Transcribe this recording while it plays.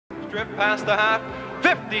strip past the half.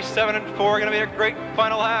 57-4, going to be a great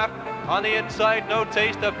final half. On the inside, No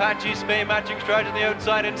Taste, Apache's FAME matching strategy on the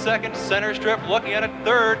outside in second. Center strip looking at it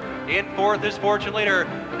third. In fourth is Fortune Leader.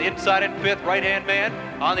 On the inside in fifth, Right Hand Man.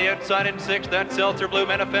 On the outside in sixth, that's Seltzer Blue.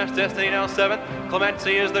 Manifest Destiny now seventh.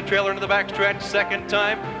 Clemency is the trailer into the backstretch second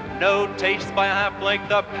time. No Taste by a half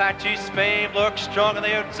length. Apache's FAME looks strong on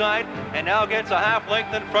the outside and now gets a half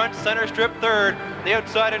length in front. Center strip third. On the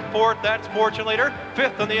outside in fourth, that's Fortune Leader.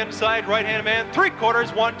 Fifth on the inside, Right Hand Man.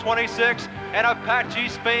 3/4, 126. And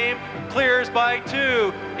Apache's FAME clears by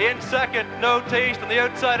 2. In second, No Taste on the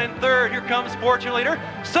outside in third. Here comes Fortune Leader.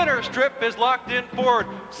 Center strip is locked in fourth.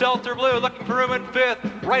 Seltzer Blue looking for room in fifth.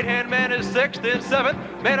 Right Hand Man is sixth. In seventh,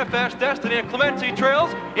 Manifest Destiny and Clemency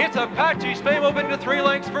trails. It's Apache's FAME open to 3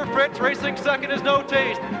 lengths for Fritz. Racing second is No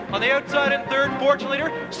Taste. On the outside in third, Fortune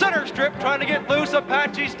Leader. Center strip trying to get loose.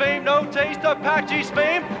 Apache's FAME, No Taste. Apache's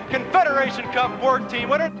FAME, Confederation Cup 14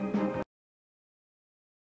 winner.